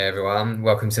Hey everyone,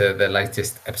 welcome to the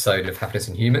latest episode of Happiness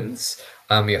in Humans.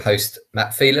 I'm your host,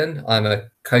 Matt Phelan. I'm a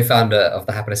co-founder of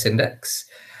the Happiness Index,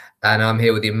 and I'm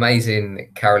here with the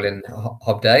amazing Carolyn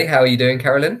Hobday. How are you doing,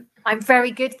 Carolyn? I'm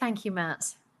very good, thank you,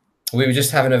 Matt. We were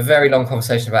just having a very long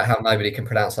conversation about how nobody can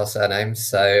pronounce our surnames,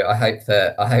 so I hope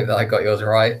that I got yours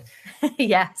right.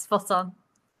 Yeah, spot on.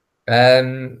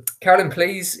 Carolyn,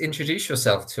 please introduce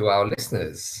yourself to our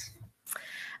listeners.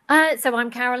 So I'm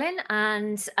Carolyn,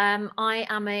 and I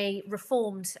am a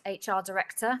reformed HR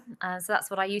director. So that's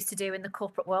what I used to do in the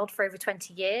corporate world for over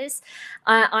 20 years.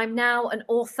 I'm now an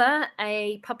author,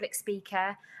 a public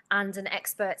speaker, and an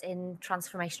expert in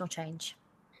transformational change.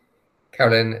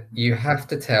 Carolyn, you have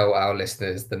to tell our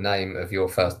listeners the name of your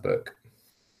first book.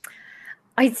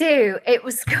 I do. It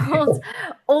was called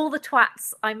All the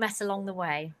Twats I Met Along the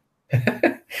Way.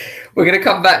 We're going to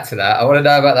come back to that. I want to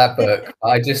know about that book.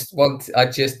 I just love it.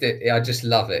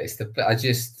 I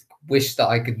just wish that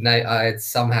I could name. I had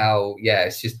somehow, yeah.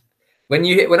 It's just when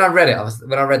I read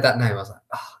that name, I was like,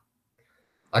 oh,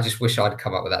 I just wish I'd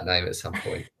come up with that name at some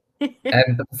point.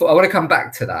 And I want to come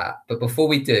back to that, but before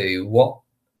we do,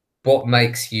 what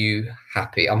makes you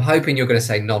happy? I'm hoping you're going to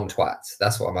say non-twats.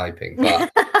 That's what I'm hoping,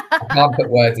 but I can't put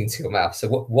words into your mouth. So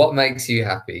what makes you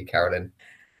happy, Carolyn?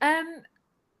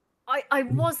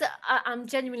 I'm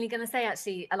genuinely going to say,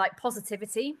 actually, I like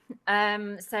positivity.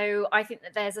 So I think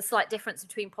that there's a slight difference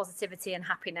between positivity and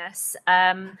happiness.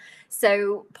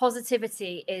 So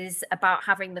positivity is about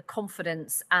having the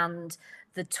confidence and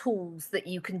the tools that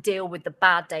you can deal with the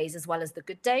bad days as well as the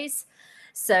good days.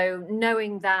 So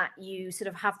knowing that you sort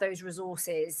of have those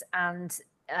resources, and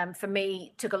for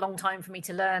me, took a long time for me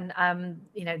to learn,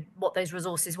 what those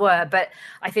resources were. But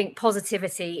I think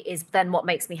positivity is then what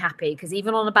makes me happy, because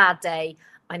even on a bad day,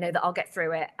 I know that I'll get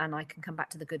through it and I can come back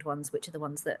to the good ones, which are the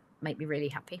ones that make me really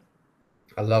happy.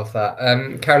 I love that.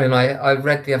 Carolyn, I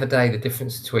read the other day the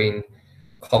difference between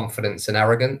confidence and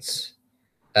arrogance.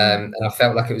 And I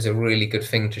felt like it was a really good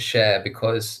thing to share,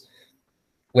 because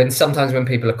sometimes when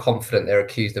people are confident, they're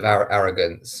accused of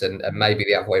arrogance, and maybe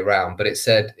the other way around. But it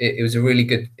said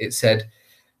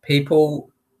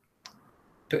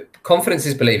confidence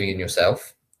is believing in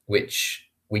yourself, which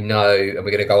we know, and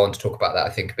we're going to go on to talk about that, I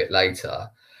think, a bit later.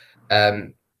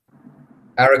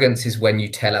 Arrogance is when you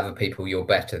tell other people you're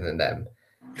better than them.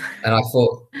 And I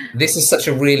thought this is such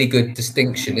a really good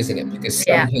distinction, isn't it? Because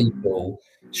some people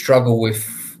struggle with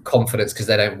confidence because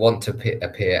they don't want to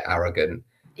appear arrogant.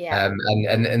 Yeah.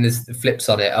 And there's the flips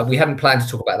on it. We hadn't planned to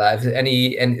talk about that.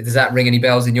 Does that ring any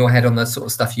bells in your head on the sort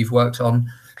of stuff you've worked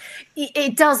on?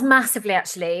 It does massively,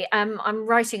 actually. I'm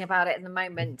writing about it in the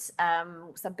moment. So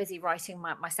I'm busy writing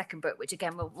my second book, which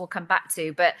again we'll come back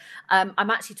to. But I'm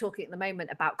actually talking at the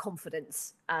moment about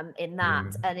confidence in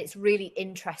that, and it's really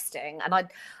interesting. And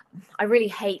I really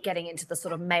hate getting into the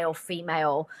sort of male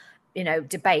female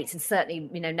debate, and certainly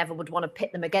never would want to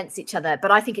pit them against each other. But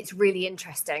I think it's really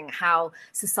interesting how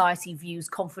society views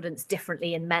confidence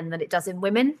differently in men than it does in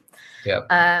women.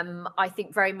 I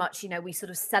think very much we sort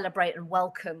of celebrate and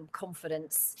welcome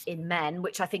confidence in men,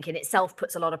 which I think in itself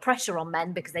puts a lot of pressure on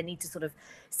men, because they need to sort of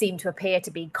seem to appear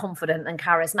to be confident and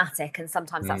charismatic, and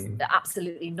sometimes that's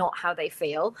absolutely not how they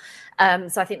feel.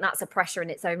 So I think that's a pressure in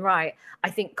its own right.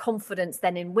 I think confidence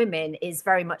then in women is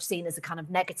very much seen as a kind of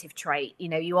negative trait.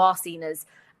 You are seen as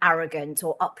arrogant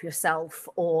or up yourself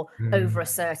or over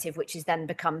assertive, which is then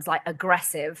becomes like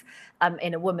aggressive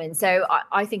in a woman. So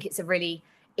I think it's a really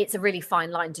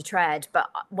fine line to tread. But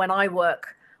when I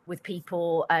work with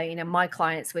people, my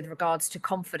clients, with regards to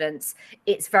confidence,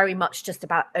 it's very much just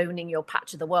about owning your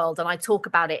patch of the world. And I talk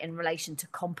about it in relation to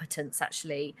competence,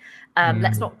 actually.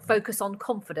 Let's not focus on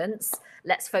confidence,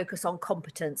 let's focus on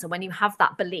competence. And when you have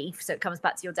that belief, so it comes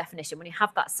back to your definition, when you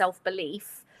have that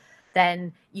self-belief,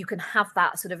 then you can have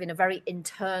that sort of in a very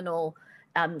internal,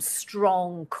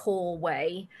 strong core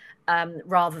way,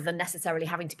 rather than necessarily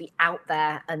having to be out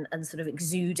there and sort of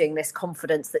exuding this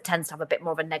confidence that tends to have a bit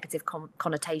more of a negative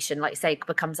connotation, like say,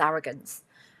 becomes arrogance.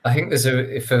 I think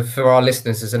for our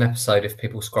listeners, there's an episode, if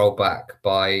people scroll back,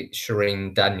 by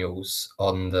Shireen Daniels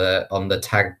on the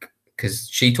tag, because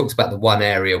she talks about the one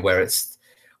area where it's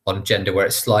on gender where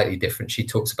it's slightly different. She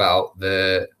talks about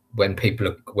when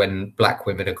black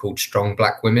women are called strong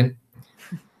black women,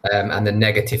 and the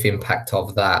negative impact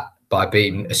of that by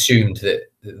being assumed that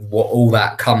all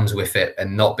that comes with it,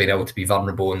 and not being able to be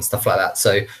vulnerable and stuff like that.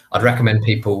 So I'd recommend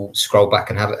people scroll back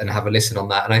and have a listen on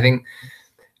that. And I think,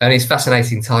 and it's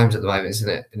fascinating times at the moment, isn't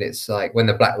it? And it's like when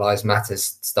the Black Lives Matter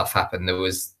stuff happened, there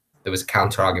was a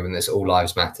counter argument that's all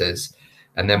lives matters,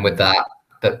 and then with that,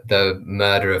 the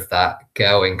murder of that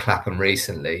girl in Clapham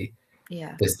recently,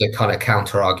 there's the kind of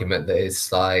counter argument that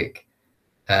is like,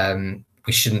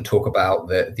 We shouldn't talk about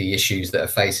the issues that are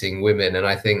facing women. And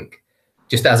I think,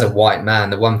 just as a white man,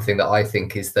 the one thing that I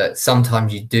think is that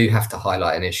sometimes you do have to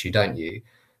highlight an issue, don't you?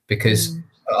 Because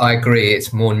I agree,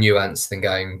 it's more nuanced than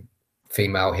going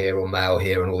female here or male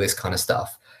here and all this kind of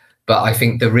stuff. But I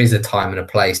think there is a time and a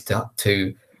place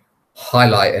to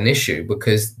highlight an issue,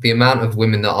 because the amount of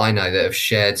women that I know that have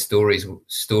shared stories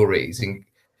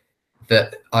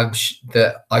that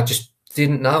I just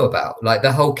didn't know about, like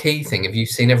the whole key thing. Have you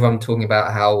seen everyone talking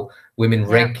about how women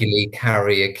regularly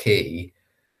carry a key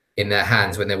in their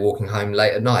hands when they're walking home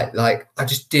late at night? Like, I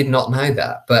just did not know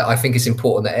that, but I think it's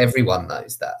important that everyone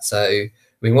knows that. So, I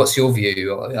mean, what's your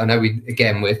view? I know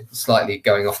we're slightly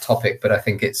going off topic, but I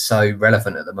think it's so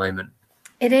relevant at the moment.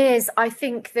 It is. I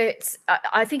think it's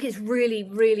really,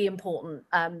 really important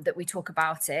that we talk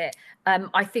about it.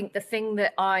 I think the thing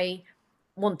that I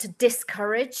want to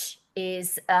discourage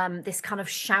is this kind of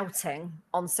shouting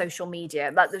on social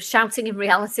media, like the shouting in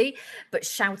reality, but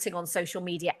shouting on social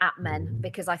media at men,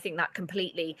 because I think that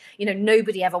completely,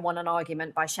 nobody ever won an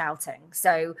argument by shouting.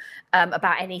 So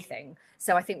about anything.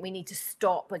 So I think we need to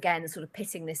stop, again, sort of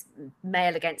pitting this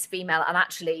male against female and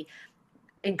actually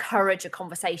encourage a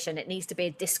conversation. It needs to be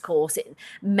a discourse.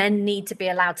 Men need to be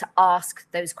allowed to ask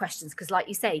those questions, because like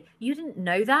you say, you didn't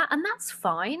know that, and that's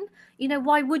fine.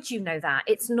 Why would you know that?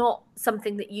 It's not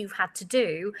something that you've had to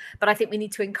do. But I think we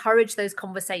need to encourage those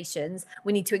conversations.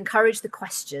 We need to encourage the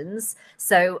questions,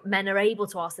 so men are able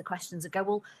to ask the questions and go,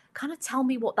 well, kind of tell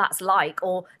me what that's like,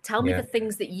 or tell me the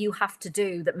things that you have to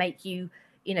do that make you,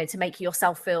 to make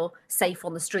yourself feel safe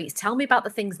on the streets. Tell me about the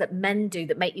things that men do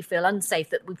that make you feel unsafe,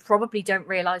 that we probably don't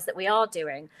realize that we are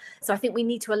doing. So I think we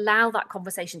need to allow that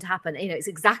conversation to happen. It's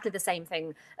exactly the same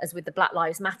thing as with the Black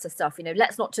Lives Matter stuff.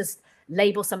 Let's not just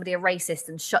label somebody a racist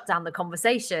and shut down the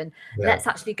conversation. Let's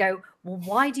actually go, well,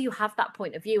 why do you have that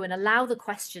point of view? And allow the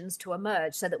questions to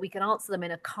emerge so that we can answer them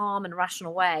in a calm and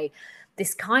rational way.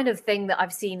 This kind of thing that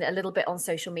I've seen a little bit on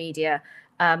social media,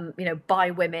 by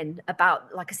women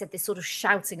about, like I said, this sort of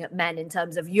shouting at men in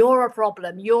terms of, you're a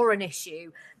problem, you're an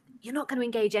issue. You're not going to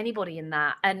engage anybody in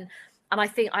that. And I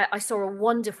think I saw a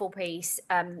wonderful piece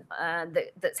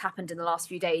that's happened in the last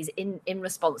few days in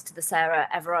response to the Sarah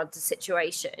Everard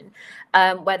situation,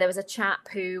 where there was a chap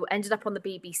who ended up on the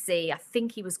BBC. I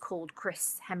think he was called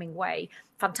Chris Hemingway.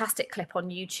 Fantastic clip on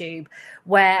YouTube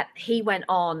where he went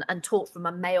on and talked from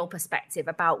a male perspective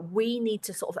about, we need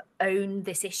to sort of own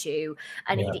this issue.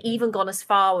 And he'd even gone as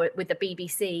far with the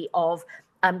BBC of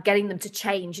getting them to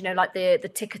change, like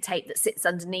the ticker tape that sits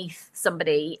underneath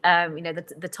somebody,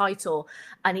 the title.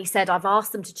 And he said, I've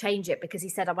asked them to change it, because he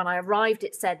said, when I arrived,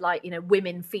 it said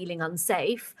women feeling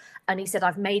unsafe. And he said,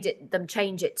 I've made them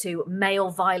change it to male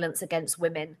violence against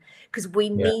women, because we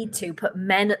need to put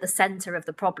men at the center of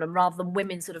the problem, rather than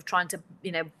women sort of trying to,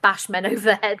 bash men over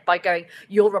the head by going,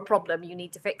 you're a problem, you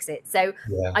need to fix it. So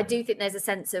I do think there's a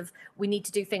sense of, we need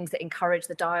to do things that encourage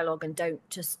the dialogue and don't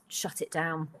just shut it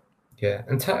down. Yeah,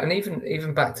 and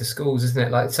even back to schools, isn't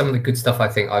it? Like, some of the good stuff I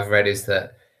think I've read is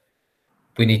that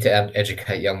we need to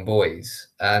educate young boys.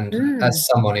 And as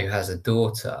someone who has a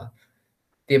daughter,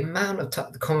 the amount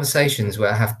of the conversations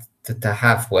where I have to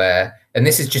have where, and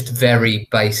this is just very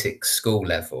basic school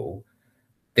level,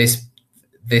 this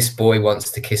boy wants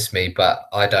to kiss me, but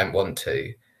I don't want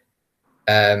to.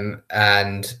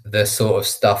 And the sort of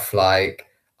stuff like,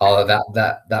 oh,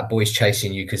 that boy's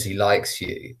chasing you because he likes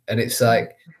you. And it's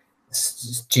like,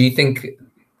 do you think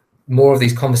more of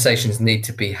these conversations need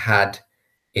to be had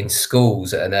in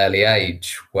schools at an early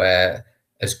age, where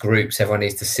as groups everyone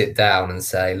needs to sit down and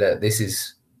say, look, this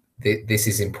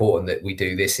is important that we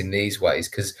do this in these ways?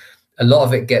 Because a lot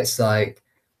of it gets like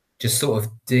just sort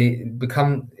of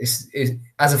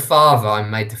as a father, I'm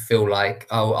made to feel like,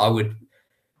 oh, I would,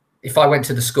 if I went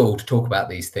to the school to talk about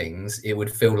these things, it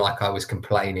would feel like I was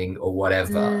complaining or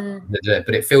whatever.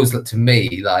 But it feels like, to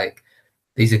me, like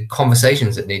these are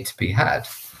conversations that need to be had.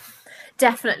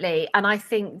 Definitely. And I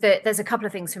think that there's a couple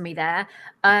of things for me there.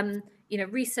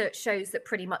 Research shows that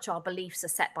pretty much our beliefs are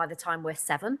set by the time we're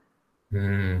 7.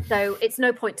 So it's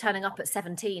no point turning up at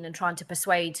 17 and trying to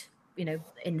persuade, in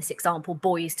this example,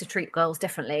 boys to treat girls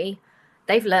differently.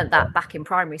 They've learned that back in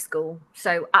primary school.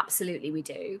 So absolutely we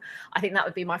do. I think that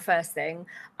would be my first thing.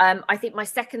 I think my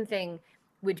second thing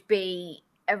would be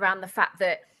around the fact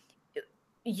that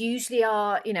usually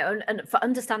and for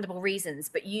understandable reasons,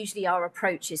 but usually our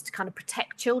approach is to kind of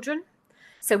protect children.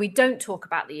 So we don't talk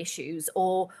about the issues,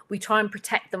 or we try and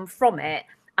protect them from it.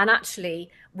 And actually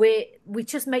we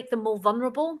just make them more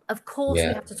vulnerable. Of course, we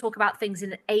have to talk about things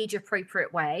in an age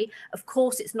appropriate way. Of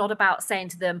course, it's not about saying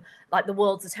to them, like, the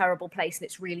world's a terrible place and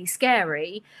it's really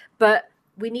scary, but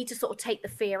we need to sort of take the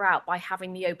fear out by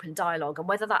having the open dialogue, and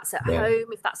whether that's at home,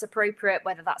 if that's appropriate,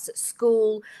 whether that's at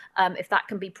school, if that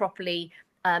can be properly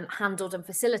handled and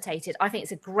facilitated. I think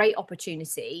it's a great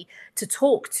opportunity to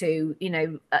talk to,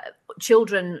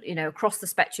 children, across the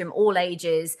spectrum, all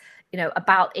ages,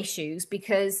 about issues,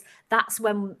 because that's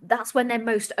when they're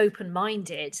most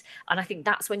open-minded, and I think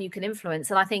that's when you can influence.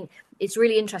 And I think it's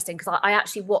really interesting because I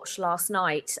actually watched last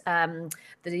night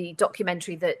the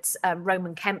documentary that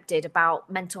Roman Kemp did about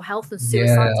mental health and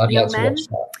suicide in young men.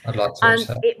 I'd like to watch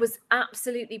that. It was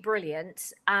absolutely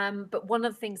brilliant. But one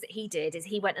of the things that he did is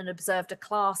he went and observed a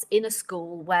class in a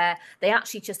school where they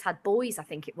actually just had boys, I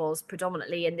think it was,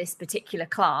 predominantly in this particular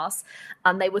class.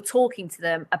 And they were talking to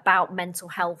them about mental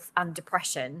health and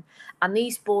depression. And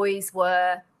these boys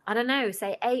were, I don't know,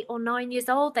 say 8 or 9 years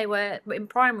old. They were in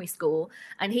primary school.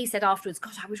 And he said afterwards,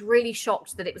 gosh, I was really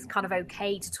shocked that it was kind of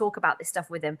okay to talk about this stuff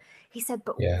with him. He said,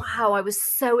 but wow, I was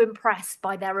so impressed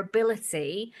by their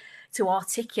ability to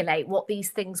articulate what these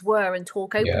things were and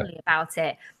talk openly about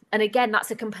it. And again,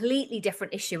 that's a completely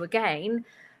different issue again,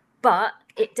 but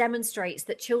it demonstrates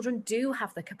that children do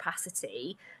have the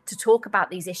capacity to talk about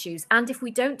these issues. And if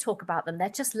we don't talk about them, they're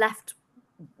just left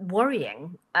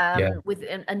worrying with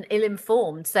and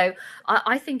ill-informed. So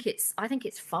I think it's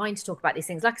fine to talk about these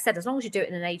things, like I said, as long as you do it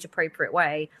in an age appropriate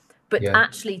way. But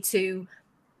actually, to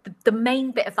the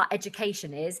main bit of that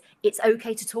education is it's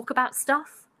okay to talk about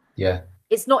stuff.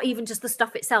 It's not even just the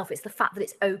stuff itself, it's the fact that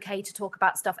it's okay to talk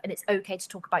about stuff, and it's okay to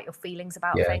talk about your feelings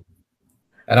about things.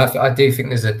 And I do think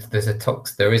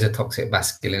there is a toxic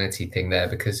masculinity thing there,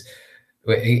 because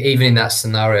even in that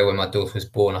scenario when my daughter was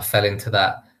born, I fell into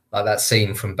that, like that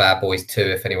scene from Bad Boys 2,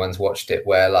 if anyone's watched it,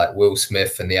 where like Will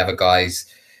Smith and the other guys,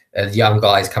 young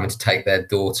guys coming to take his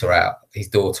daughter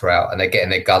out, and they're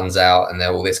getting their guns out and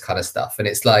they're all this kind of stuff. And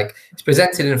it's like, it's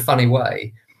presented in a funny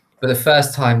way. But the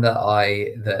first time that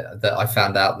I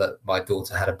found out that my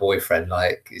daughter had a boyfriend,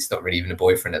 like, it's not really even a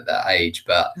boyfriend at that age,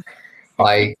 but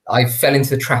I fell into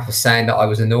the trap of saying that I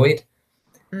was annoyed.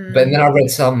 But then I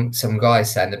read some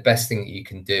guys saying the best thing that you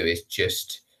can do is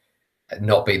just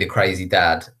not be the crazy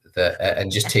dad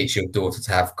and just teach your daughter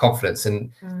to have confidence.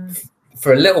 And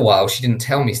for a little while, she didn't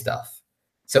tell me stuff.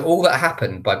 So all that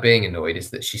happened by being annoyed is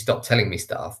that she stopped telling me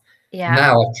stuff.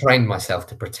 Now I've trained myself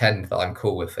to pretend that I'm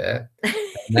cool with it.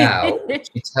 Now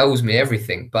she tells me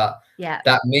everything, but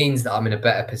that means that I'm in a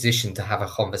better position to have a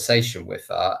conversation with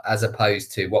her, as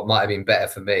opposed to what might have been better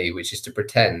for me, which is to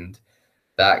pretend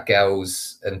that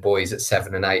girls and boys at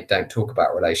 7 and 8 don't talk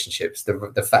about relationships.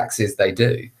 The fact is they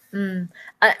do. And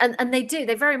they do,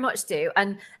 they very much do.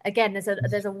 And again,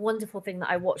 there's a wonderful thing that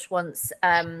I watched once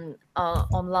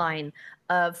online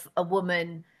of a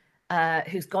woman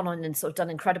who's gone on and sort of done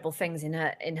incredible things in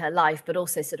her life, but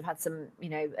also sort of had some,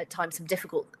 at times some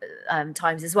difficult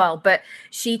times as well. But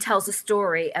she tells a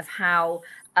story of how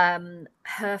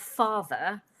her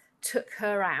father took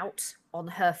her out on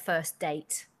her first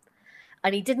date,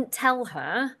 and he didn't tell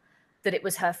her that it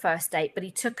was her first date, but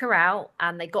he took her out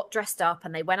and they got dressed up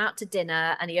and they went out to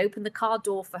dinner, and he opened the car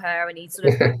door for her and he sort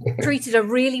of treated her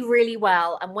really, really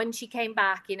well. And when she came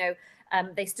back,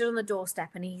 they stood on the doorstep,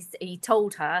 and he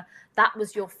told her that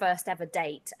was your first ever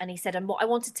date. And he said, and what I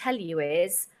want to tell you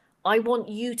is, I want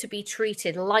you to be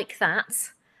treated like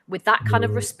that, with that kind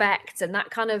of respect and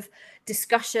that kind of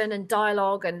discussion and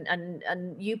dialogue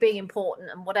and you being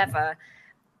important and whatever,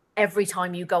 every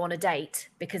time you go on a date,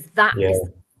 because that is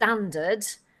the standard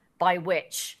by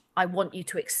which I want you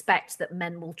to expect that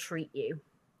men will treat you.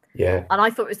 And I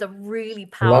thought it was a really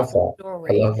powerful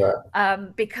story. I love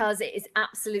that. Because it is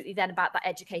absolutely then about that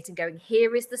educating, going,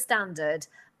 here is the standard,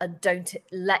 and don't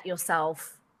let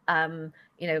yourself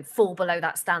fall below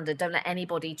that standard. Don't let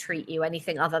anybody treat you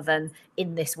anything other than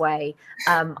in this way.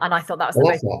 And I thought that was the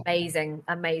most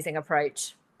amazing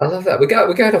approach. I love that. We're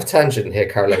going off tangent here,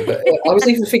 Caroline, but I was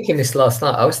even thinking this last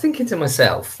night. I was thinking to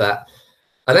myself that,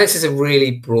 I know this is a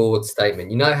really broad statement.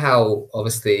 You know how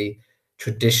obviously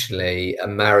traditionally a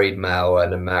married male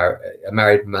and a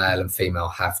married male and female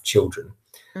have children.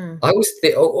 I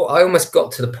almost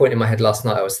got to the point in my head last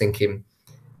night. I was thinking,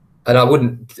 and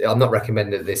I'm not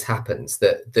recommending that this happens,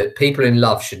 that people in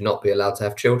love should not be allowed to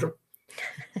have children.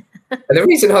 And the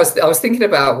reason I was thinking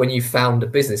about when you found a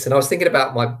business, and I was thinking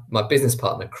about my business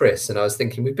partner, Chris, and I was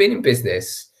thinking, we've been in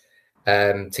business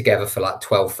together for like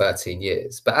 12, 13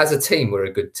 years, but as a team, we're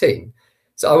a good team.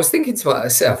 So I was thinking to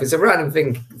myself, it's a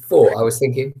random thought. I was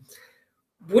thinking,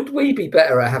 would we be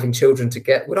better at having children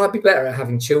together? Would I be better at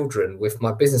having children with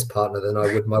my business partner than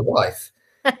I would my wife?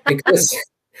 Because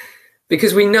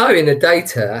because we know in the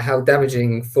data how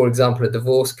damaging, for example, a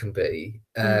divorce can be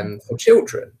for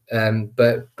children.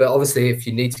 But obviously, if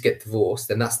you need to get divorced,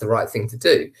 then that's the right thing to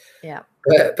do. Yeah.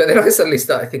 But then I suddenly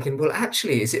started thinking, well,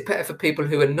 actually, is it better for people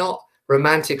who are not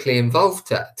romantically involved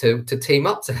to team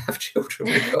up to have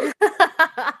children?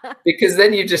 Because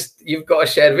then you've got a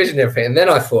shared vision and everything. And then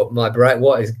I thought, my brain,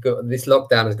 this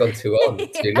lockdown has gone too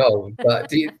long.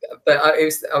 But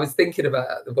I was thinking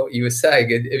about what you were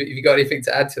saying. And have you got anything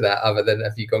to add to that other than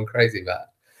have you gone crazy, Matt?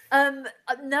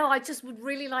 No, I just would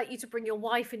really like you to bring your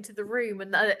wife into the room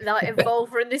and involve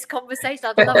her in this conversation.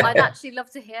 I'd actually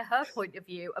love to hear her point of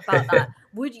view about that.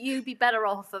 Would you be better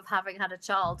off of having had a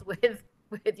child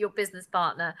with your business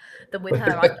partner than with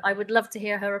her? I would love to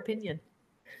hear her opinion.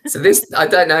 So this, I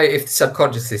don't know if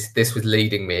subconsciously this was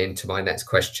leading me into my next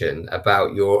question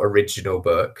about your original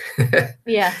book.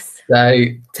 Yes. So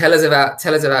tell us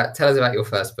about your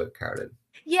first book, Carolyn.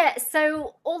 Yeah,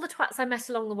 so All the Twats I Met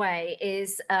Along the Way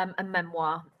is a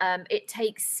memoir. It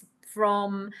takes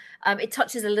from, it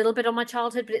touches a little bit on my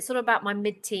childhood, but it's sort of about my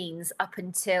mid-teens up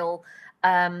until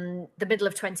the middle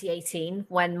of 2018,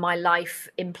 when my life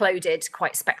imploded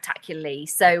quite spectacularly.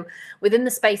 So within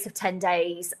the space of 10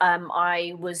 days,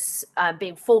 I was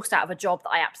being forced out of a job that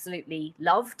I absolutely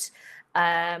loved.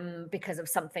 Because of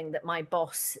something that my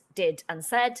boss did and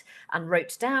said and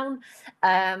wrote down.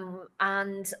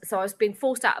 And so I was being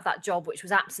forced out of that job, which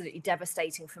was absolutely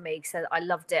devastating for me because I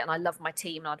loved it and I loved my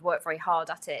team and I'd worked very hard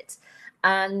at it.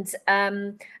 And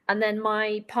then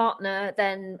my partner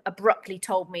then abruptly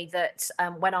told me that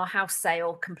when our house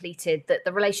sale completed, that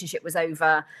the relationship was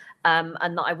over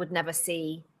and that I would never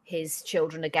see his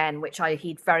children again, which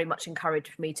he'd very much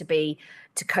encouraged me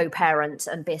to co-parent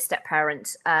and be a step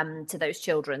parent to those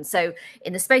children. So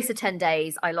in the space of 10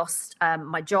 days, I lost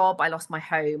my job, I lost my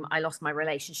home, I lost my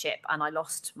relationship, and I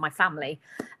lost my family,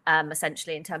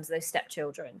 essentially, in terms of those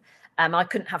stepchildren. I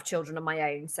couldn't have children of my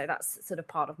own, so that's sort of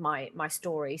part of my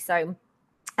story. So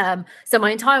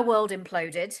my entire world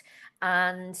imploded,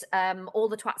 and All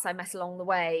the Twats I Met Along the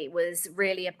Way was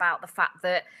really about the fact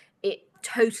that it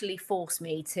totally forced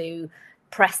me to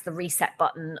press the reset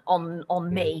button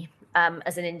on me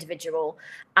as an individual.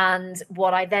 And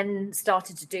what I then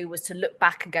started to do was to look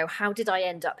back and go, how did I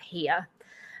end up here?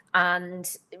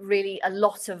 And really a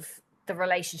lot of the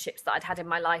relationships that I'd had in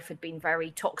my life had been very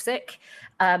toxic.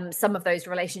 Some of those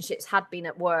relationships had been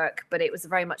at work, but it was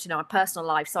very much, a personal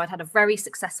life. So I'd had a very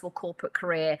successful corporate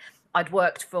career. I'd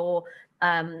worked for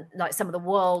like some of the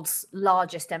world's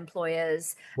largest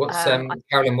employers.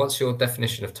 Carolyn, what's your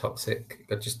definition of toxic?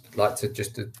 I'd just like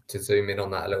to zoom in on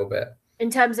that a little bit.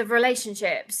 In terms of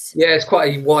relationships? Yeah, it's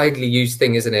quite a widely used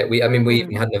thing, isn't it? We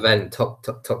even had an event,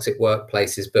 toxic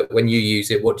workplaces, but when you use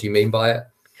it, what do you mean by it?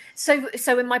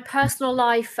 So in my personal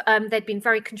life, they'd been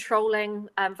very controlling,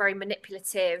 very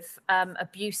manipulative,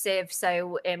 abusive.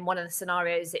 So in one of the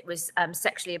scenarios, it was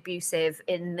sexually abusive.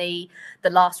 In the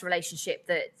last relationship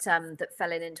that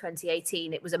fell in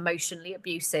 2018, it was emotionally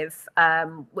abusive,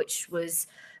 which was,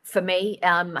 for me,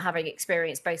 having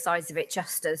experienced both sides of it,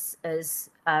 just as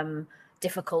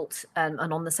difficult and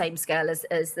on the same scale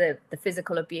as the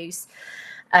physical abuse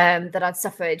that I'd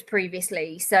suffered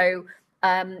previously. So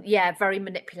very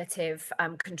manipulative,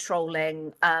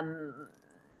 controlling,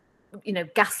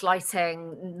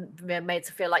 gaslighting, made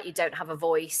to feel like you don't have a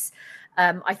voice.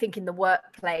 I think in the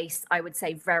workplace, I would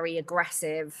say very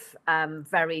aggressive,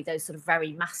 those sort of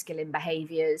very masculine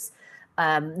behaviors.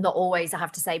 Not always, I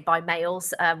have to say, by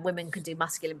males. Women can do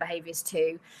masculine behaviors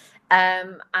too.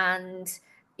 And,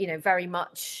 very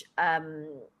much,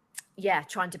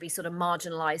 trying to be sort of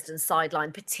marginalized and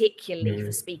sidelined, particularly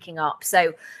for speaking up.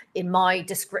 So in my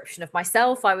description of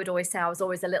myself, I would always say I was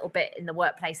always a little bit in the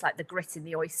workplace like the grit in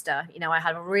the oyster. I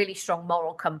had a really strong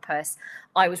moral compass.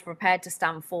 I was prepared to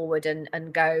stand forward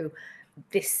and go,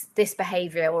 this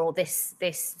behavior or this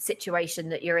situation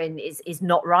that you're in is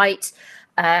not right,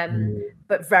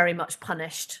 but very much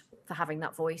punished for having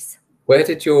that voice.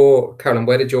 Carolyn,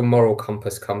 where did your moral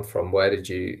compass come from? How did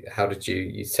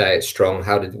you say it's strong?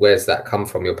 Where's that come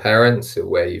from? Your parents, or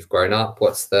where you've grown up?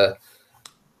 What's the...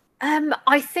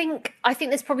 I think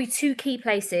there's probably two key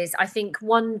places. I think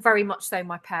one, very much so,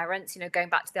 my parents, going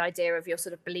back to the idea of your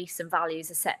sort of beliefs and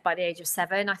values are set by the age of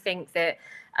 7. I think that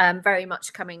very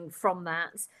much coming from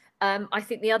that. I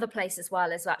think the other place as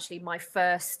well is actually my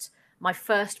first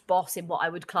boss in what I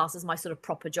would class as my sort of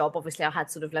proper job. Obviously, I had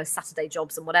sort of Saturday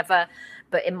jobs and whatever,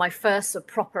 but in my first sort of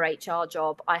proper HR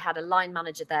job, I had a line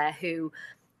manager there who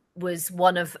was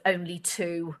one of only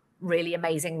 2 really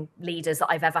amazing leaders that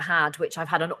I've ever had, which I've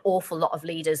had an awful lot of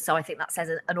leaders. So I think that says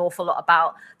an awful lot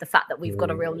about the fact that we've got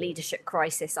a real leadership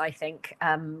crisis, I think,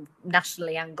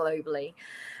 nationally and globally.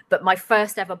 But my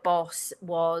first ever boss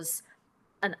was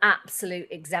an absolute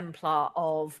exemplar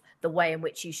of the way in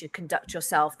which you should conduct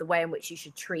yourself, the way in which you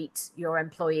should treat your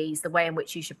employees, the way in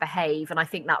which you should behave. And I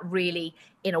think that really,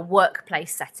 in a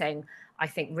workplace setting, I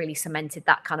think really cemented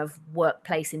that kind of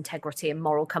workplace integrity and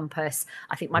moral compass.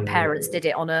 I think my parents did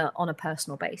it on a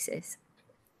personal basis.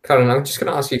 Karen, I'm just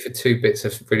going to ask you for 2 bits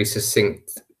of really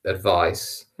succinct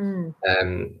advice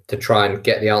to try and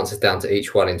get the answers down to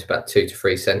each one into about 2 to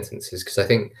 3 sentences, because I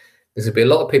think there's going to be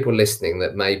a lot of people listening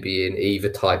that may be in either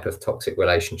type of toxic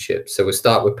relationship. So we'll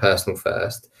start with personal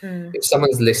first. If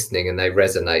someone's listening and they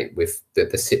resonate with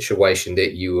the situation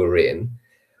that you were in,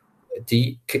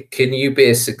 can you be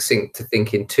as succinct to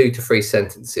think in 2 to 3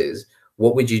 sentences,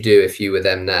 what would you do if you were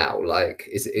them now? Like,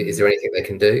 is there anything they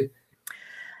can do?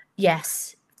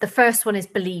 Yes. The first one is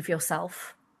believe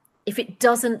yourself. If it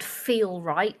doesn't feel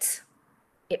right,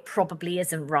 it probably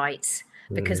isn't right.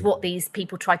 Because what these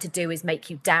people try to do is make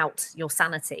you doubt your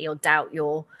sanity or doubt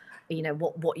your,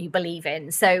 what you believe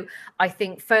in. So I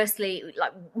think firstly,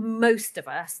 like most of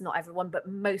us, not everyone, but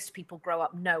most people grow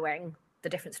up knowing the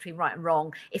difference between right and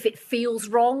wrong. If it feels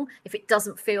wrong, if it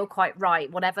doesn't feel quite right,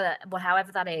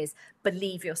 however that is,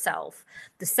 believe yourself.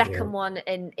 The second one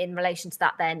in relation to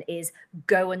that then is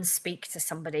go and speak to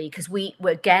somebody, because we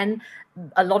again,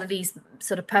 a lot of these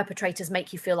sort of perpetrators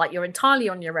make you feel like you're entirely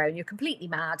on your own, you're completely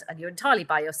mad and you're entirely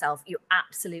by yourself. You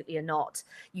absolutely are not.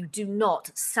 You do not,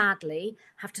 sadly,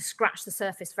 have to scratch the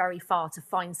surface very far to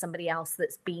find somebody else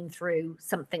that's been through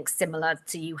something similar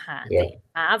to you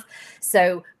have.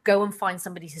 So go and find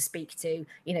somebody to speak to.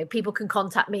 People can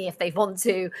contact me if they want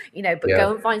to, but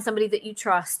go and find somebody that you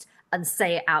trust and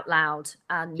say it out loud,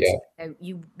 and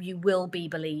you will be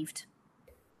believed.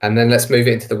 And then let's move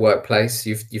it into the workplace.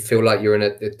 You feel like you're in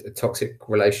a toxic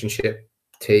relationship,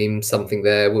 team, something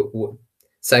there.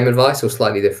 Same advice or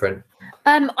slightly different?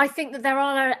 I think that there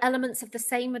are elements of the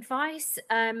same advice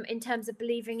in terms of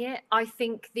believing it. I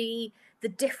think the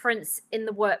difference in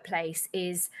the workplace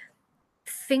is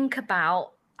think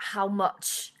about how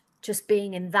much just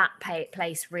being in that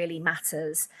place really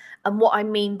matters. And what I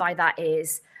mean by that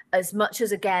is, as much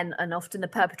as, again, and often the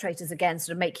perpetrators again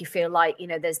sort of make you feel like,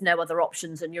 there's no other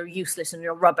options and you're useless and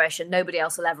you're rubbish and nobody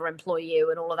else will ever employ you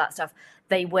and all of that stuff,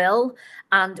 they will.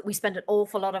 And we spend an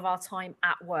awful lot of our time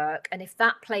at work. And if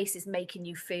that place is making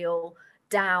you feel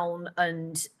down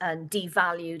and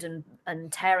devalued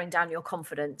and tearing down your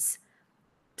confidence,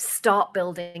 start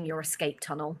building your escape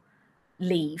tunnel.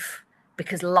 Leave,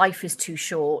 because life is too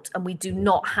short and we do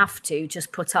not have to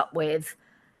just put up with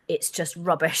it's just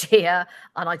rubbish here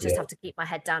and I just have to keep my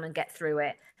head down and get through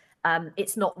it.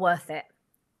 It's not worth it.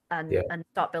 And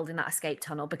start building that escape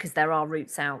tunnel, because there are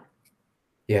routes out.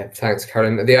 Yeah, thanks,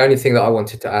 Karen. The only thing that I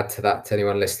wanted to add to that, to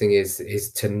anyone listening,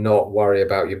 is to not worry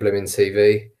about your blooming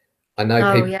CV. I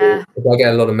know people, I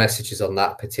get a lot of messages on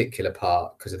that particular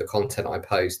part because of the content I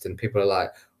post, and people are like,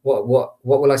 what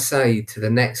will I say to the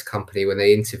next company when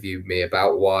they interview me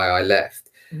about why I left?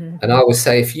 And I would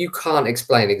say, if you can't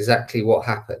explain exactly what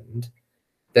happened,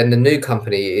 then the new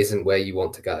company isn't where you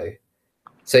want to go.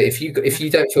 So if you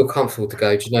don't feel comfortable to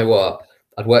go, do you know what?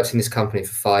 I'd worked in this company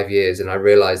for 5 years and I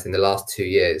realized in the last 2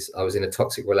 years I was in a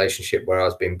toxic relationship where I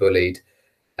was being bullied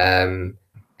and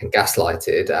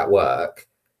gaslighted at work.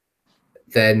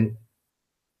 Then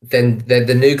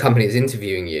the new company that's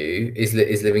interviewing you is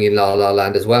living in La La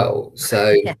Land as well.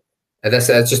 So that's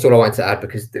just all I wanted to add,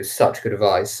 because there's such good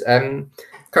advice.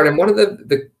 Karen, one of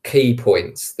the key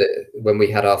points that when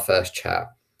we had our first chat,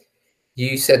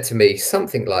 you said to me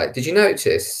something like, did you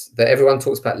notice that everyone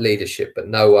talks about leadership, but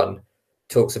no one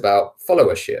talks about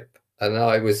followership? And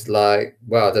I was like,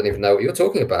 well, I don't even know what you're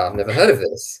talking about. I've never heard of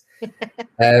this.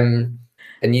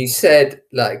 And you said,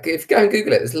 like, if you go and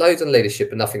Google it, there's loads on leadership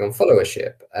but nothing on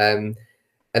followership. And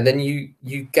then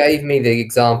you gave me the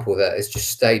example that has just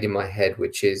stayed in my head,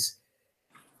 which is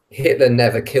Hitler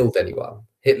never killed anyone.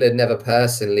 Hitler never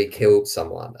personally killed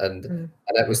someone. And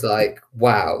it was like,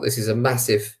 wow, this is a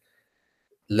massive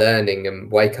learning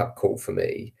and wake-up call for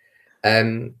me.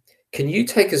 Can you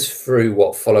take us through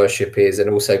what followership is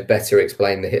and also better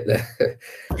explain the Hitler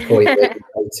point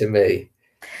to me?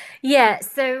 Yeah,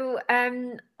 so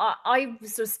I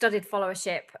sort of studied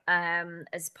followership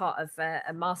as part of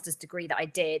a master's degree that I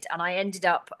did, and I ended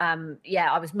up,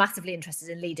 I was massively interested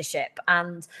in leadership,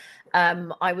 and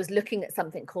I was looking at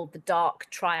something called the dark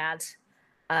triad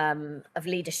of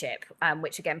leadership,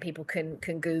 which again people can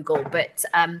Google, but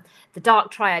the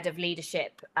dark triad of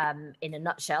leadership in a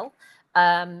nutshell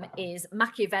is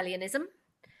Machiavellianism,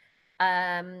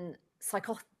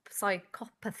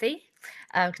 psychopathy,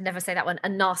 I can never say that one,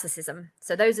 and narcissism.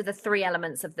 So those are the three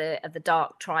elements of the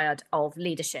dark triad of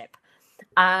leadership.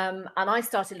 And I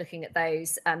started looking at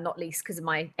those, not least because of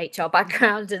my HR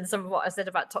background and some of what I said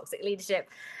about toxic leadership,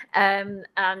 and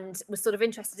was sort of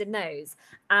interested in those.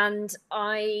 And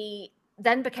I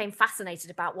then became fascinated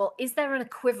about, well, is there an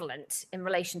equivalent in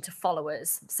relation to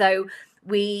followers? So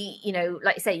we, you know,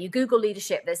 like you say, you Google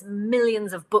leadership, there's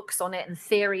millions of books on it and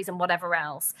theories and whatever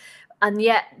else. And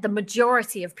yet the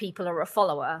majority of people are a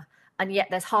follower. And yet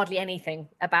there's hardly anything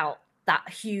about that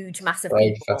huge, massive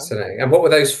people. Fascinating. And what were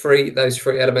those three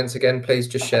elements again? Please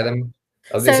just share them.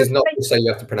 Oh, this is not to say you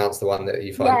have to pronounce the one that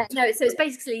you find. Yeah, no, so it's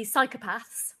basically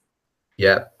psychopaths.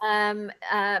 Yeah.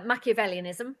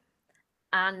 Machiavellianism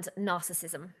and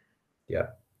narcissism. Yeah.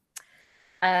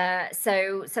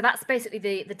 So that's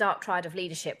basically the dark triad of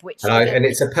leadership, which and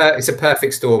it's a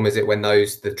perfect storm, is it, when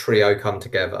the trio come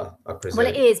together, I presume? Well,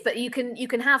 it is, but you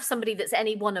can have somebody that's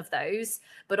any one of those,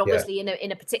 but obviously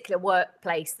in a particular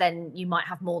workplace, then you might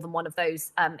have more than one of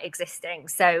those existing.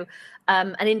 So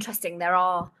and interesting, there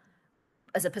are,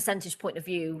 as a percentage point of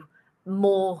view,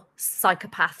 more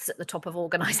psychopaths at the top of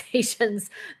organizations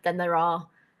than there are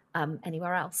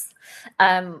anywhere else,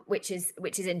 which is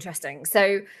interesting.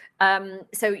 So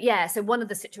one of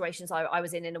the situations I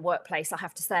was in a workplace, I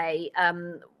have to say,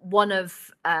 one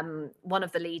of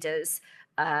the leaders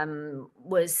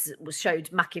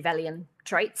showed Machiavellian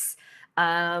traits.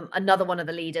 Another one of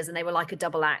the leaders, and they were like a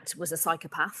double act, was a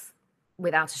psychopath,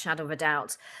 without a shadow of a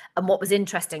doubt. And what was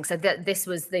interesting, so this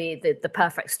was the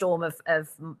perfect storm of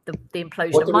the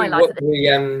implosion of my life.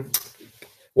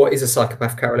 What is a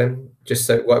psychopath, Carolyn? Just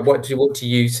so, what do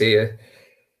you see?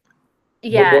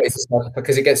 Yeah, what is a psychopath?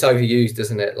 Because it gets overused,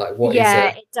 doesn't it? Like, what is it?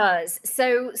 Yeah, it does.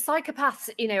 So psychopaths,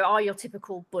 are your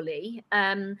typical bully,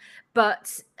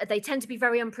 but they tend to be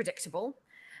very unpredictable.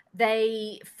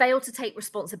 They fail to take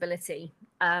responsibility.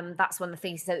 That's one of the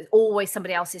things. So it's always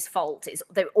somebody else's fault.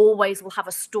 They always will have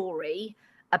a story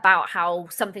about how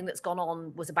something that's gone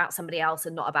on was about somebody else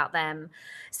and not about them.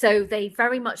 So they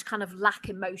very much kind of lack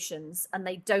emotions, and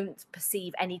they don't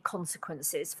perceive any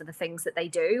consequences for the things that they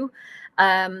do.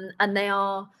 And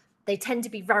they tend to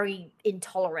be very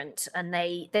intolerant, and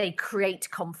they create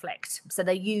conflict. So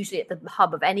they're usually at the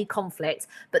hub of any conflict,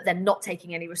 but they're not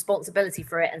taking any responsibility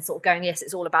for it and sort of going, yes,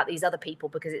 it's all about these other people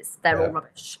because they're all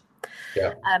rubbish.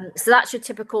 Yeah. So that's your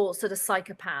typical sort of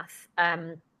psychopath.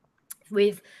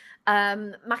 With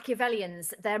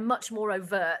Machiavellians, they're much more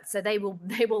overt, so they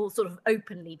will sort of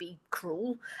openly be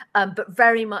cruel, but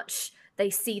very much they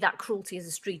see that cruelty as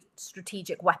a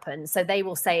strategic weapon. So they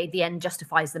will say the end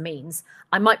justifies the means.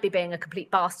 I might be being a complete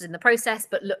bastard in the process,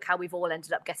 but look how we've all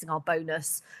ended up getting our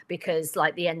bonus, because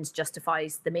like the end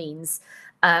justifies the means.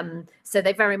 So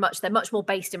they're much more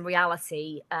based in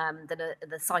reality than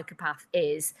the psychopath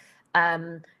is.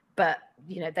 But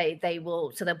they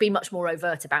will, so they'll be much more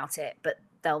overt about it, but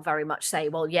they'll very much say,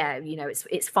 well, yeah,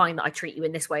 it's fine that I treat you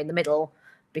in this way in the middle,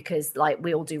 because like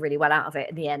we all do really well out of it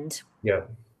in the end. Yeah.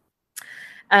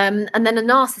 And then a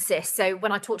narcissist. So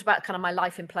when I talked about kind of my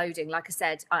life imploding, like I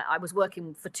said, I was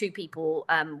working for two people.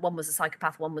 One was a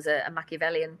psychopath, one was a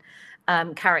Machiavellian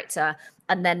character.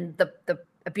 And then the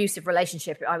abusive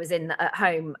relationship I was in at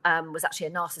home was actually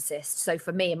a narcissist. So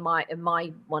for me, in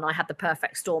my one, I had the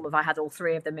perfect storm of I had all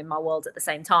three of them in my world at the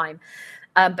same time.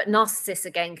 But narcissists,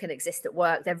 again, can exist at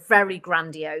work. They're very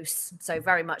grandiose. So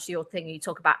very much your thing, you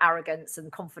talk about arrogance and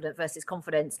confident versus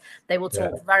confidence. They will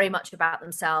talk very much about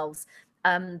themselves.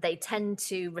 They tend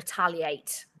to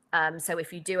retaliate. So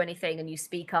if you do anything and you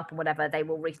speak up and whatever, they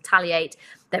will retaliate.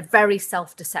 They're very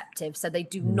self-deceptive. So they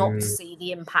do not see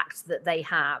the impact that they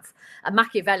have. A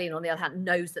Machiavellian, on the other hand,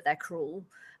 knows that they're cruel.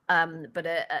 But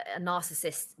a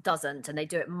narcissist doesn't, and they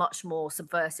do it much more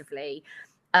subversively.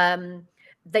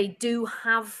 They do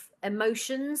have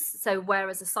emotions. So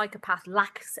whereas a psychopath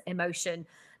lacks emotion,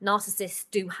 narcissists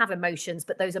do have emotions,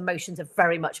 but those emotions are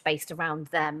very much based around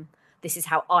them. This is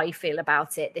how I feel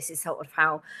about it. This is sort of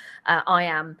how I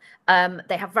am.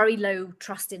 They have very low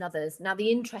trust in others. Now,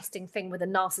 the interesting thing with a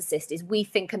narcissist is we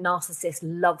think a narcissist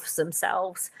loves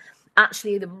themselves.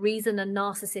 Actually, the reason a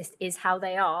narcissist is how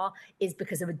they are is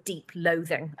because of a deep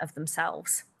loathing of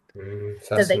themselves.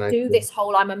 So they do this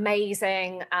whole I'm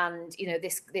amazing and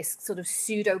this sort of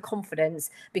pseudo confidence,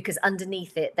 because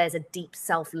underneath it there's a deep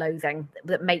self-loathing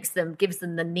that gives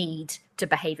them the need to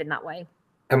behave in that way.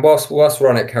 And whilst we're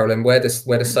on it, Carolyn, where do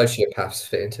sociopaths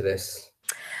fit into this?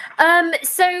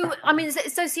 So I mean,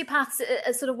 sociopaths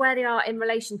are sort of where they are in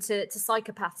relation to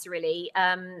psychopaths, really.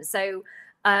 So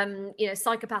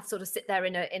Psychopaths sort of sit there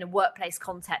in a workplace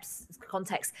context.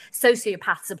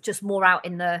 Sociopaths are just more out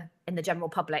in the general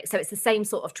public. So it's the same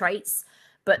sort of traits,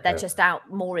 but they're just out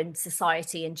more in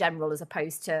society in general, as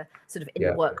opposed to sort of in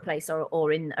the workplace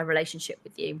or in a relationship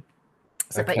with you.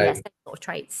 So, but yes, same sort of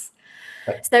traits.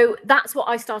 So that's what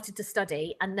I started to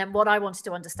study. And then what I wanted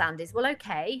to understand is, well,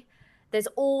 okay, there's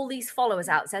all these followers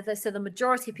out there. So the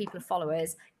majority of people are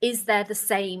followers. Is there the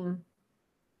same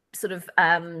sort of,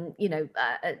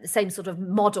 the same sort of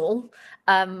model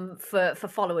for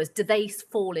followers? Do they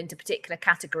fall into particular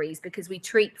categories? Because we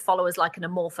treat followers like an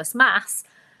amorphous mass.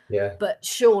 Yeah. But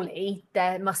surely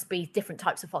there must be different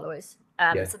types of followers.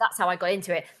 So that's how I got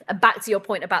into it. And back to your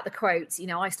point about the quotes,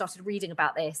 I started reading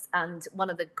about this, and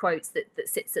one of the quotes that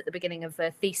sits at the beginning of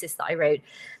a thesis that I wrote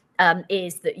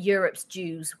is that Europe's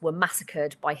Jews were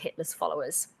massacred by Hitler's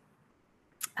followers,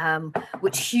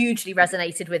 which hugely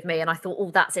resonated with me. And I thought, oh,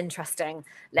 that's interesting.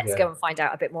 Let's go and find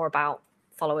out a bit more about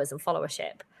followers and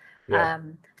followership.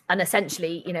 And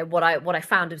essentially, what I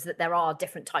found was that there are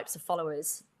different types of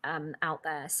followers out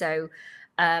there. So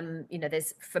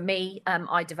there's, for me,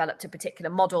 I developed a particular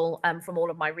model from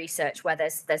all of my research where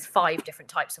there's 5 different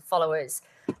types of followers,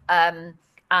 and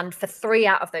for 3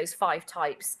 out of those 5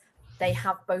 types, they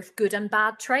have both good and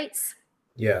bad traits,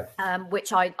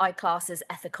 which I class as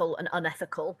ethical and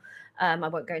unethical. I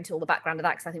won't go into all the background of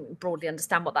that because I think we broadly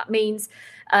understand what that means.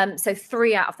 So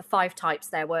 3 out of the 5 types,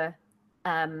 there were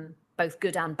both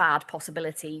good and bad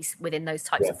possibilities within those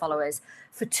types of followers.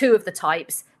 For 2 of the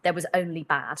types, there was only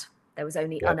bad. There was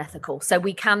only unethical. So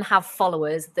we can have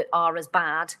followers that are as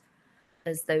bad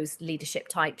as those leadership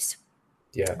types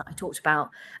that I talked about.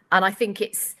 And I think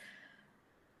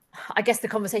I guess the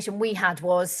conversation we had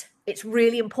was, it's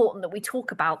really important that we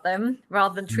talk about them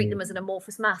rather than treat them as an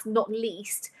amorphous mass, not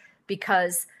least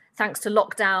because thanks to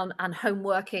lockdown and home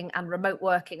working and remote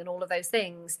working and all of those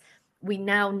things, we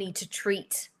now need to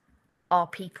treat our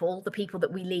people, the people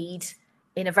that we lead,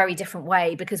 in a very different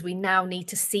way, because we now need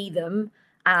to see them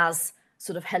as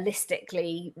sort of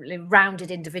holistically rounded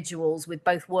individuals with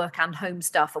both work and home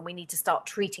stuff. And we need to start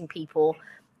treating people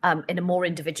in a more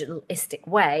individualistic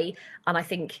way. And I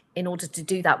think in order to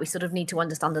do that, we sort of need to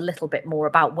understand a little bit more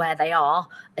about where they are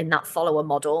in that follower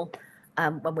model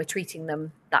when we're treating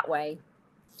them that way.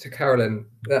 So Carolyn,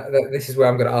 this is where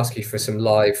I'm going to ask you for some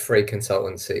live free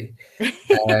consultancy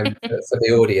for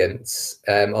the audience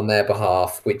on their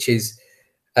behalf, which is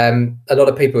a lot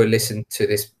of people who listen to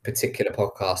this particular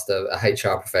podcast are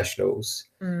HR professionals.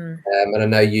 And I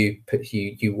know you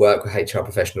work with HR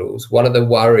professionals. One of the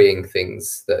worrying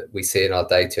things that we see in our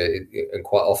data, and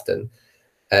quite often,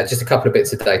 just a couple of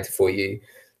bits of data for you,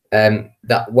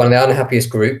 that one of the unhappiest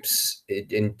groups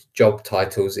in job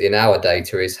titles in our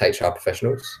data is HR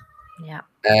professionals.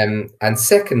 And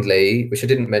secondly, which I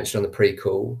didn't mention on the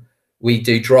pre-call, we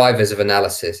do drivers of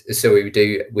analysis. So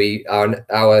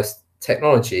our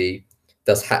technology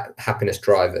does happiness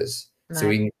drivers. Right. So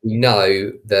we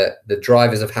know that the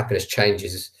drivers of happiness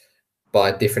changes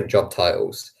by different job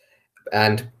titles.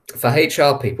 And for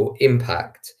HR people,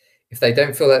 impact, if they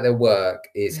don't feel that their work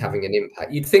is having an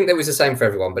impact, you'd think that was the same for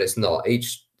everyone, but it's not.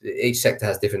 Each sector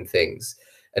has different things.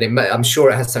 And I'm sure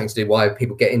it has something to do why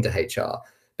people get into HR.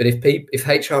 But if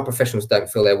HR professionals don't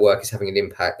feel their work is having an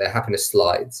impact, their happiness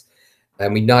slides.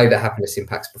 And we know that happiness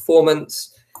impacts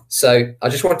performance. So I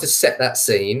just wanted to set that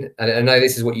scene. And I know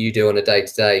this is what you do on a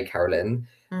day-to-day, Carolyn.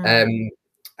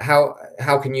 How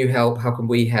can you help? How can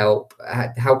we help?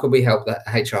 How can we help the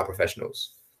HR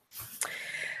professionals?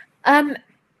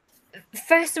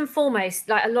 First and foremost,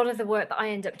 like a lot of the work that I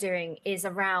end up doing is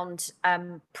around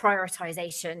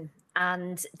prioritization.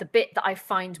 And the bit that I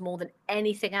find more than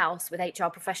anything else with HR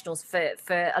professionals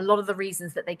for a lot of the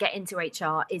reasons that they get into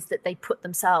HR is that they put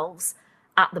themselves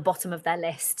at the bottom of their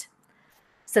list.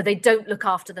 So they don't look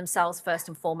after themselves first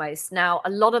and foremost. Now, a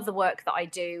lot of the work that I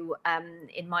do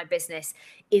in my business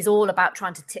is all about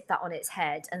trying to tip that on its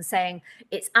head and saying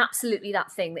it's absolutely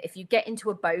that thing that if you get into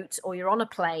a boat or you're on a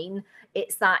plane,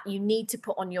 it's that you need to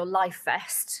put on your life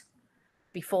vest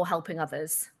before helping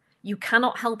others. You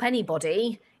cannot help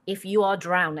anybody if you are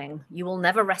drowning. You will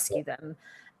never rescue them.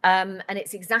 And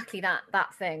it's exactly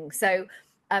that thing. So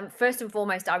first and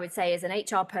foremost, I would say as an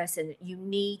HR person, you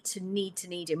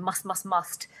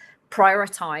must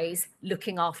prioritize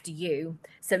looking after you.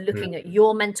 So looking at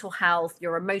your mental health,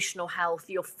 your emotional health,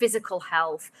 your physical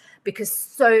health, because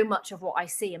so much of what I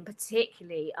see, and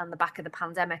particularly on the back of the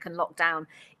pandemic and lockdown,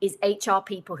 is HR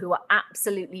people who are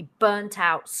absolutely burnt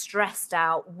out, stressed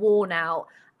out, worn out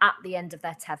at the end of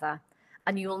their tether.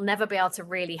 And you will never be able to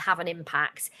really have an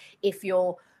impact if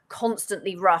you're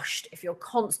constantly rushed, if you're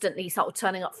constantly sort of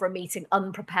turning up for a meeting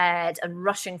unprepared and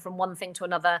rushing from one thing to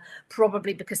another,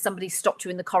 probably because somebody stopped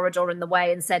you in the corridor in the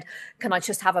way and said, can I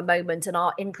just have a moment? And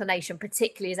our inclination,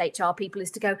 particularly as HR people,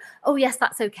 is to go, oh yes,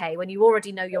 that's okay, when you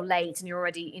already know you're late and you're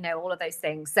already, you know, all of those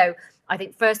things. So I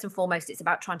think first and foremost, it's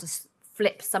about trying to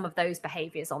flip some of those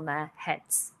behaviors on their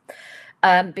heads.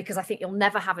 Because I think you'll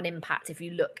never have an impact if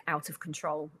you look out of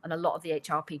control. And a lot of the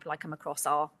HR people I come across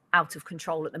are out of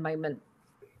control at the moment.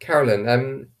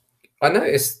 Carolyn, I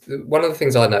noticed one of the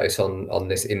things I notice on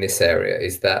this in this area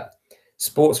is that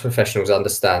sports professionals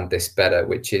understand this better,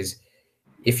 which is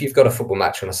if you've got a football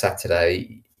match on a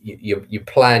Saturday, you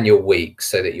plan your week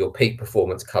so that your peak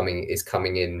performance is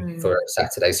coming in for a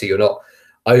Saturday, so you're not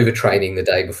overtraining the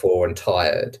day before and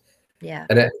tired. Yeah.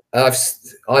 And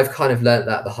I've kind of learnt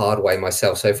that the hard way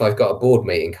myself. So if I've got a board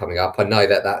meeting coming up, I know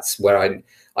that that's where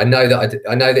I know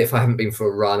that if I haven't been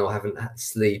for a run or haven't had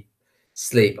sleep,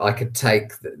 I could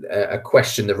take a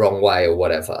question the wrong way or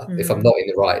whatever if I'm not in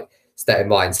the right state of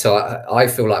mind. So I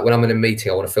feel like when I'm in a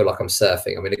meeting, I want to feel like I'm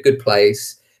surfing. I'm in a good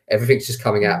place. Everything's just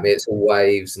coming at me. It's all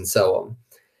waves and so on.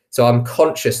 So I'm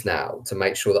conscious now to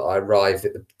make sure that I arrive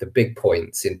at the big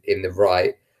points in the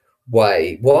right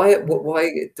way. Why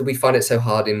do we find it so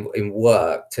hard in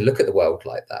work to look at the world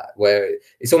like that, where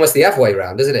it's almost the other way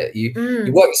around, isn't it? You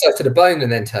work yourself to the bone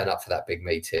and then turn up for that big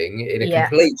meeting in a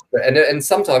complete and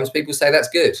sometimes people say that's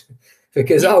good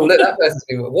because oh look, that person's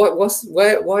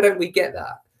why don't we get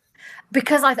that?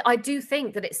 Because I do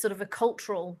think that it's sort of a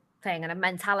cultural thing and a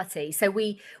mentality. So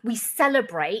we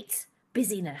celebrate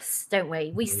busyness, don't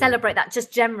we? We celebrate that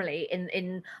just generally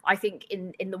in I think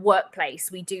in the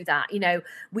workplace we do that. You know,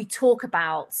 we talk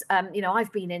about you know,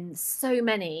 I've been in so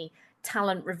many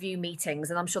talent review meetings,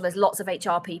 and I'm sure there's lots of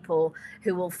HR people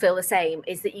who will feel the same,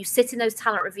 is that you sit in those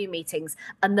talent review meetings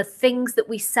and the things that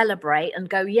we celebrate and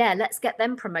go, yeah, let's get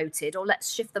them promoted, or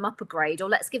let's shift them up a grade, or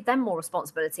let's give them more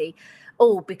responsibility,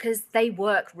 all because they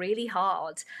work really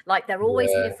hard. Like they're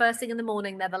always here first thing in the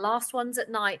morning, they're the last ones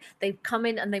at night, they come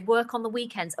in and they work on the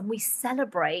weekends, and we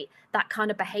celebrate that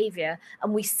kind of behavior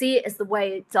and we see it as the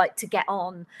way like to get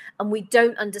on. And we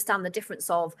don't understand the difference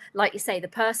of, like you say, the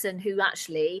person who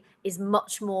actually is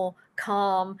much more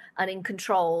calm and in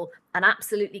control and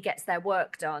absolutely gets their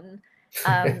work done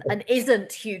and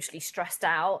isn't hugely stressed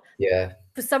out.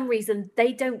 For some reason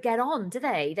they don't get on, do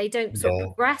they? They don't sort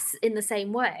of progress in the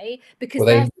same way because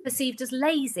they're perceived as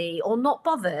lazy or not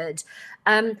bothered.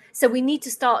 So we need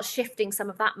to start shifting some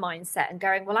of that mindset and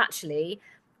going, well, actually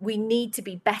we need to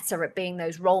be better at being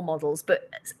those role models.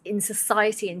 But in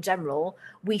society in general,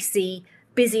 we see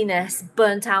busyness,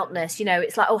 burnt outness. You know,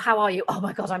 it's like, oh, how are you? Oh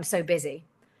my God, I'm so busy.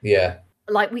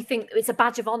 Like we think it's a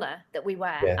badge of honor that we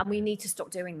wear, and we need to stop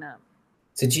doing that.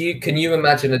 So can you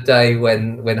imagine a day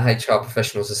when HR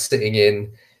professionals are sitting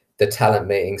in the talent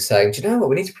meeting saying, do you know what,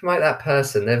 we need to promote that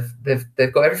person.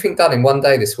 They've got everything done in one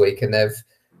day this week, and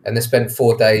they've spent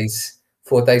 4 days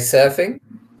surfing.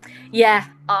 Yeah,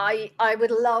 I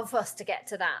would love us to get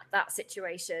to that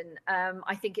situation.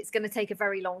 I think it's going to take a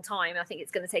very long time. I think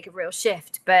it's going to take a real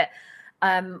shift, but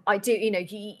I do, you know,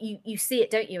 you see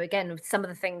it, don't you? Again, with some of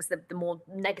the things, the more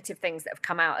negative things that have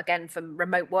come out again from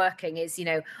remote working is, you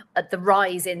know, the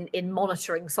rise in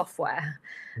monitoring software.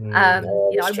 You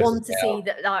know, I want to see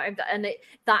that, and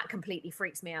that completely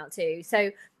freaks me out too. So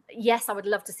yes, I would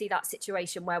love to see that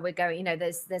situation where we're going, you know,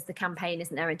 there's the campaign,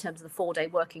 isn't there, in terms of the 4-day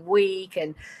working week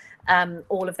and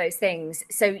all of those things.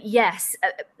 So yes,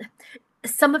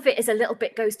 some of it is a little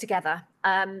bit goes together.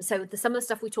 So some of the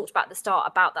stuff we talked about at the start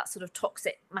about that sort of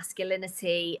toxic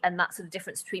masculinity and that sort of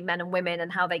difference between men and women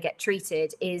and how they get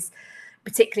treated is,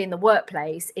 particularly in the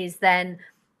workplace, is then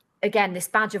again this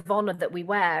badge of honor that we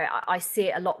wear. I see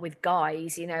it a lot with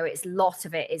guys. You know, it's a lot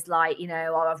of it is like, you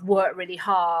know, oh, I've worked really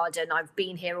hard and I've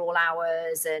been here all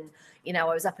hours, and you know,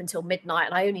 I was up until midnight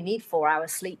and I only need 4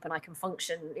 hours sleep and I can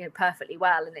function, you know, perfectly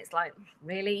well. And it's like,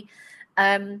 really?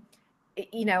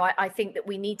 You know, I think that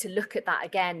we need to look at that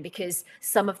again, because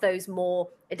some of those more,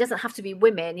 it doesn't have to be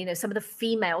women, you know, some of the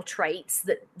female traits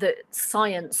that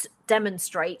science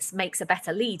demonstrates makes a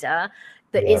better leader,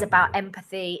 that is about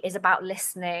empathy, is about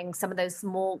listening, some of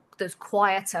those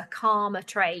quieter, calmer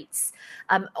traits.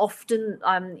 Often,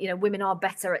 you know, women are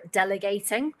better at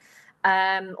delegating.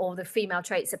 Or the female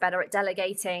traits are better at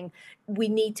delegating. We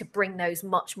need to bring those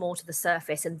much more to the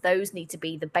surface, and those need to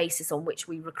be the basis on which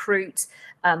we recruit,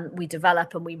 we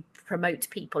develop, and we promote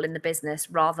people in the business,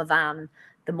 rather than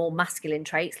the more masculine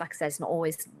traits. Like I said, it's not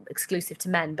always exclusive to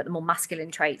men, but the more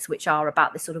masculine traits, which are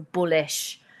about this sort of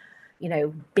bullish, you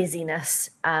know,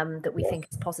 busyness that we think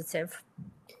is positive.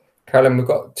 Carolyn, we've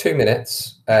got 2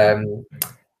 minutes.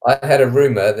 I had a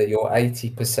rumor that you're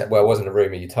 80%. Well, it wasn't a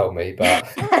rumor, you told me,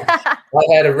 but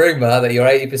I had a rumor that you're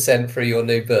 80% through your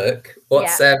new book.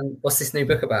 What's this new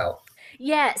book about?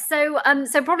 Yeah, so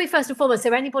probably first and foremost,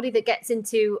 so anybody that gets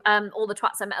into all the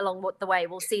twats I met along the way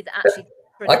will see that actually.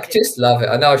 I just love it.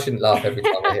 I know I shouldn't laugh every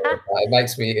time I hear it, but it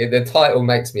makes me. The title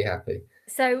makes me happy.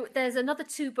 So there's another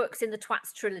 2 books in the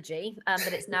Twats trilogy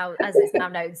that it's now, as it's now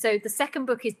known. So the second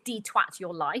book is De-Twat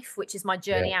Your Life, which is my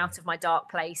journey out of my dark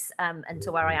place and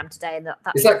to where I am today. And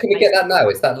is that? Can we get that now?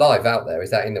 Is that live out there? Is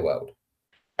that in the world?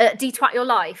 De-Twat Your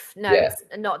Life? No, it's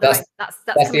not. That's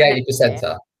the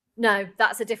 80%er. No,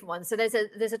 that's a different one. So there's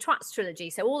a Twats trilogy.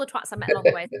 So all the twats I met along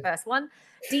the way is the first one.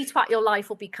 De-Twat Your Life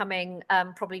will be coming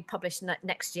probably published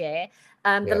next year.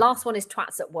 The last one is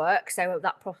Twats at Work. So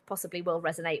that possibly will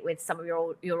resonate with some of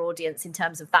your audience in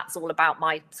terms of that's all about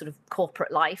my sort of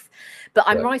corporate life. But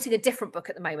I'm writing a different book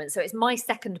at the moment. So it's my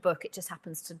second book. It just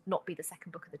happens to not be the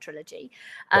second book of the trilogy.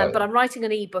 But I'm writing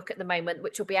an ebook at the moment,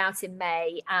 which will be out in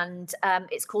May. And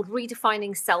it's called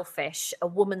Redefining Selfish, A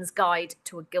Woman's Guide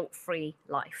to a Guilt-Free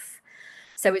Life.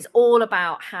 So it's all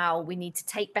about how we need to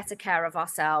take better care of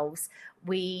ourselves.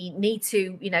 We need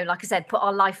to, like I said, put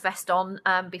our life vest on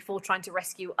before trying to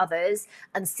rescue others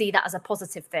and see that as a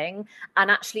positive thing, and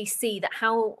actually see that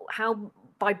how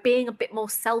by being a bit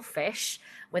more selfish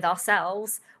with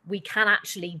ourselves, we can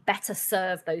actually better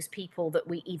serve those people that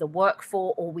we either work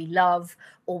for or we love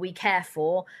or we care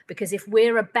for. Because if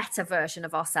we're a better version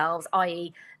of ourselves,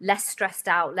 i.e. less stressed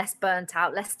out, less burnt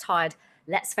out, less tired,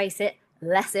 let's face it,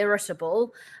 less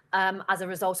irritable as a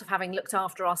result of having looked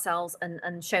after ourselves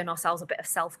and shown ourselves a bit of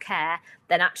self-care,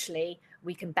 then actually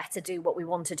we can better do what we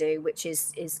want to do, which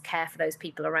is care for those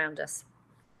people around us.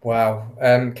 Wow.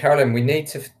 Carolyn, we need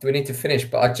to finish,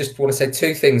 but I just want to say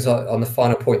 2 things on the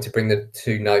final point to bring the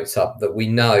 2 notes up. That we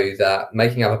know that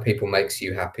making other people makes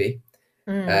you happy.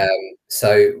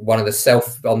 So one of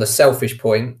on the selfish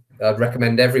point, I'd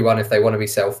recommend everyone, if they want to be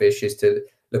selfish, is to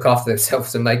look after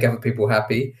themselves and make other people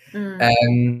happy.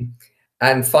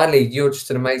 And finally, you're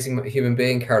just an amazing human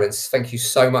being, Carolyn. Thank you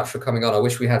so much for coming on. I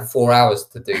wish we had 4 hours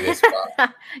to do this,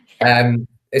 but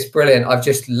it's brilliant. I've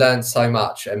just learned so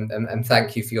much, and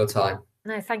thank you for your time.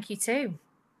 No, thank you too.